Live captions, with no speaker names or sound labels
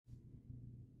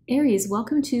Aries,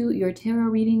 welcome to your tarot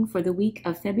reading for the week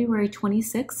of February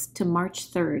 26th to March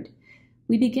 3rd.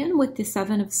 We begin with the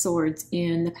Seven of Swords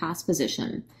in the past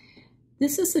position.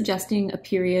 This is suggesting a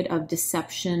period of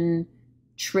deception,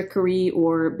 trickery,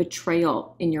 or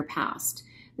betrayal in your past.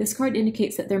 This card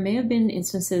indicates that there may have been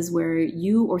instances where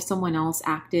you or someone else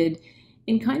acted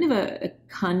in kind of a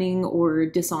cunning or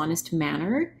dishonest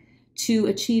manner to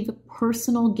achieve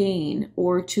personal gain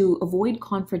or to avoid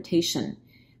confrontation.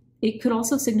 It could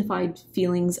also signify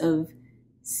feelings of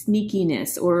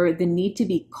sneakiness or the need to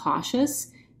be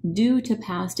cautious due to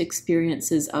past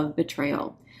experiences of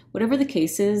betrayal. Whatever the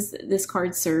case is, this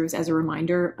card serves as a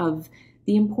reminder of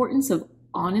the importance of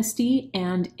honesty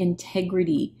and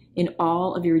integrity in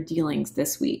all of your dealings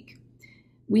this week.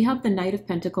 We have the Knight of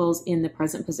Pentacles in the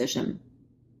present position.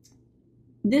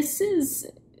 This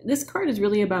card is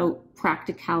really about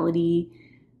practicality,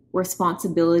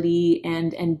 responsibility,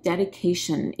 and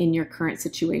dedication in your current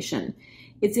situation.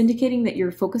 It's indicating that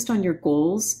you're focused on your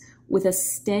goals with a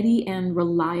steady and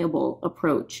reliable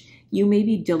approach. You may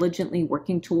be diligently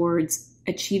working towards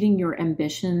achieving your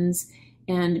ambitions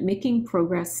and making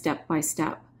progress step by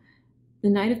step. The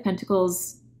Knight of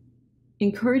Pentacles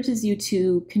encourages you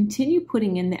to continue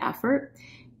putting in the effort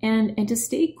and to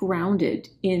stay grounded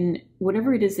in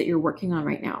whatever it is that you're working on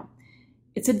right now.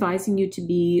 It's advising you to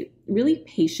be really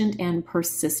patient and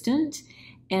persistent,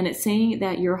 and it's saying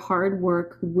that your hard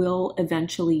work will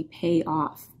eventually pay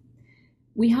off.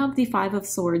 We have the Five of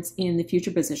Swords in the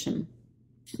future position.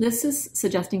 This is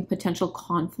suggesting potential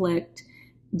conflict,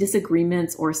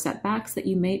 disagreements, or setbacks that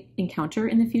you may encounter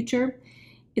in the future.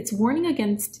 It's warning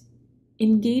against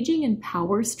engaging in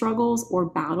power struggles or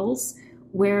battles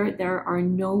where there are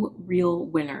no real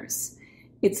winners.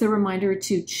 It's a reminder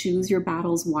to choose your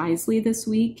battles wisely this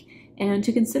week and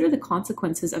to consider the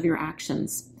consequences of your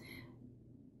actions.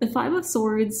 The Five of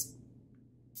Swords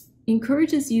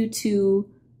encourages you to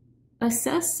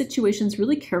assess situations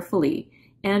really carefully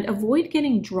and avoid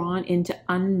getting drawn into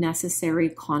unnecessary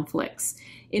conflicts.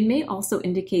 It may also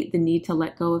indicate the need to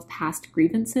let go of past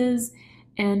grievances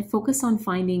and focus on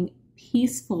finding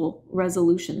peaceful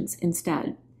resolutions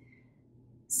instead.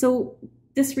 So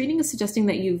this reading is suggesting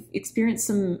that you've experienced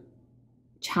some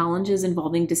challenges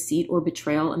involving deceit or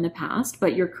betrayal in the past,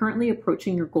 but you're currently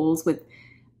approaching your goals with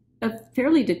a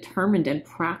fairly determined and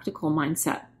practical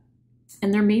mindset.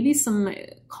 And there may be some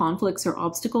conflicts or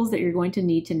obstacles that you're going to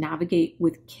need to navigate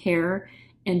with care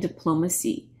and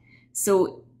diplomacy.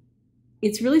 So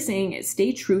it's really saying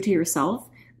stay true to yourself,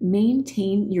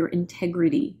 maintain your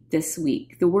integrity this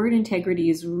week. The word integrity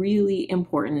is really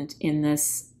important in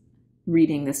this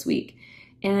reading this week.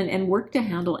 And work to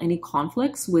handle any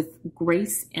conflicts with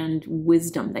grace and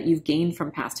wisdom that you've gained from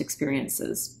past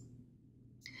experiences.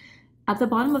 At the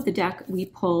bottom of the deck, we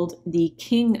pulled the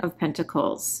King of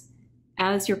Pentacles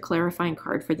as your clarifying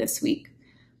card for this week.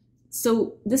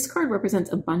 So this card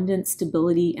represents abundance,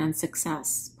 stability, and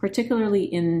success, particularly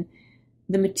in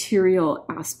the material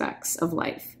aspects of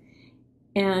life.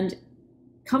 And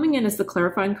coming in as the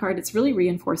clarifying card, it's really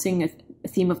reinforcing a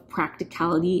theme of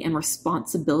practicality and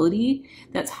responsibility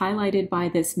that's highlighted by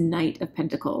this Knight of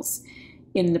Pentacles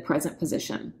in the present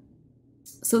position.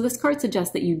 So this card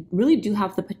suggests that you really do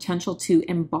have the potential to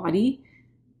embody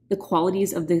the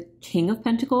qualities of the King of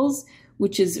Pentacles,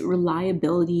 which is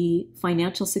reliability,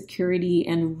 financial security,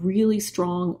 and really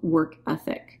strong work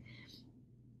ethic.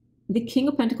 The King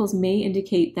of Pentacles may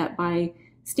indicate that by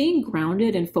staying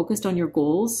grounded and focused on your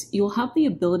goals, you'll have the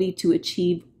ability to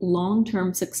achieve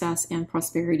long-term success and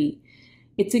prosperity.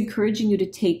 It's encouraging you to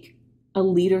take a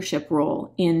leadership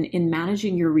role in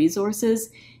managing your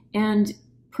resources and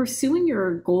pursuing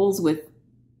your goals with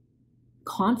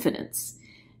confidence.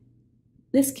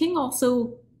 This king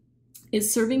also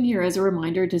is serving here as a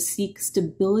reminder to seek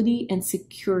stability and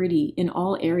security in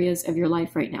all areas of your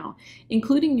life right now,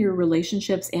 including your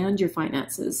relationships and your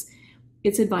finances.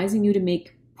 It's advising you to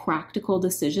make practical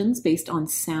decisions based on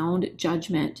sound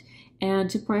judgment and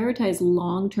to prioritize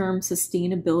long-term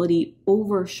sustainability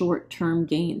over short-term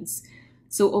gains.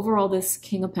 So overall, this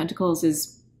King of Pentacles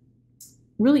is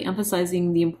really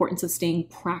emphasizing the importance of staying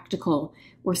practical,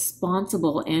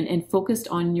 responsible, and focused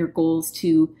on your goals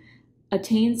to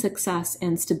attain success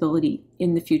and stability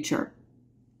in the future.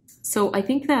 So I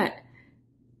think that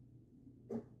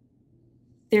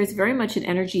there's very much an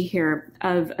energy here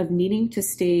of needing to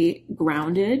stay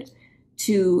grounded,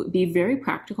 to be very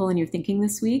practical in your thinking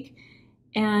this week,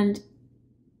 and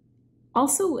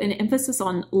also an emphasis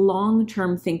on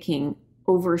long-term thinking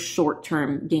over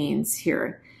short-term gains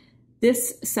here.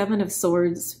 This Seven of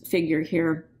Swords figure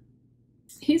here,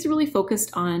 he's really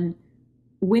focused on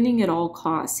winning at all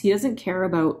costs. He doesn't care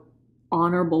about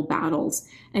honorable battles.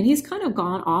 And he's kind of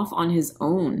gone off on his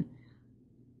own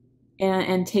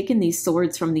and taken these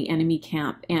swords from the enemy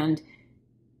camp. And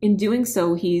in doing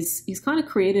so, he's kind of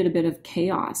created a bit of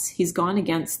chaos. He's gone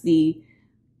against the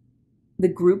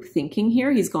group thinking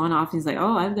here. He's gone off and he's like,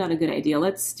 oh, I've got a good idea.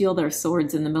 Let's steal their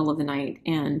swords in the middle of the night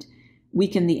and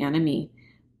weaken the enemy.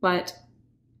 But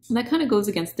that kind of goes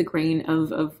against the grain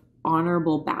of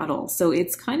honorable battle. So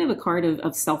it's kind of a card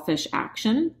of selfish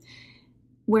action.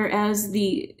 Whereas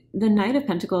the Knight of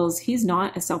Pentacles, he's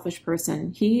not a selfish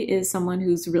person. He is someone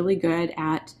who's really good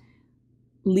at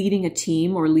leading a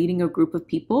team or leading a group of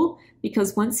people,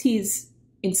 because once he's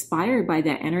inspired by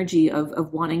that energy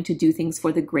of wanting to do things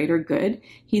for the greater good,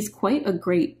 he's quite a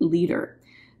great leader.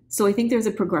 So I think there's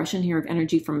a progression here of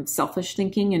energy from selfish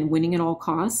thinking and winning at all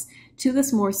costs to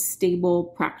this more stable,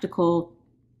 practical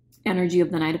energy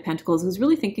of the Knight of Pentacles, who's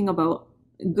really thinking about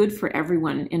good for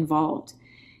everyone involved.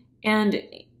 And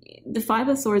the Five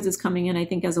of Swords is coming in, I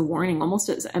think, as a warning, almost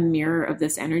as a mirror of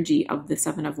this energy of the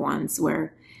Seven of Wands,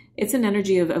 where it's an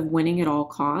energy of winning at all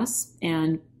costs.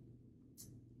 And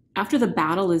after the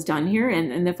battle is done here,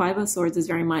 and the Five of Swords is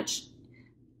very much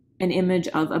an image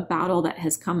of a battle that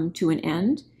has come to an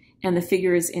end, and the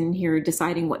figures in here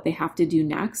deciding what they have to do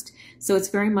next. So it's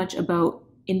very much about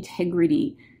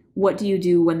integrity. What do you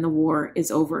do when the war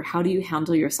is over? How do you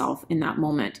handle yourself in that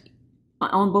moment?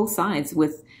 On both sides,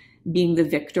 with being the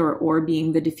victor or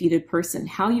being the defeated person.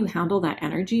 How you handle that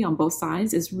energy on both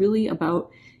sides is really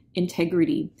about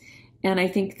integrity. And I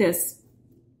think this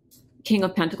King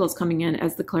of Pentacles coming in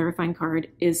as the clarifying card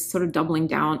is sort of doubling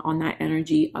down on that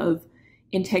energy of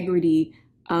integrity,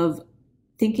 of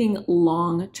thinking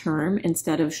long-term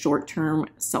instead of short-term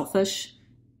selfish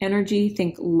energy.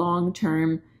 Think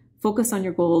long-term, focus on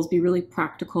your goals, be really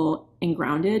practical and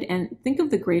grounded, and think of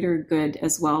the greater good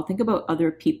as well. Think about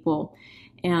other people,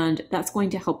 and that's going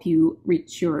to help you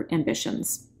reach your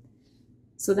ambitions.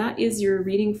 So that is your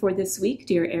reading for this week,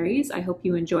 dear Aries. I hope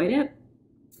you enjoyed it.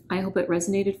 I hope it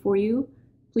resonated for you.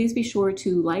 Please be sure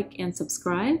to like and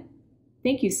subscribe.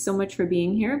 Thank you so much for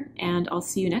being here, and I'll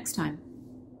see you next time.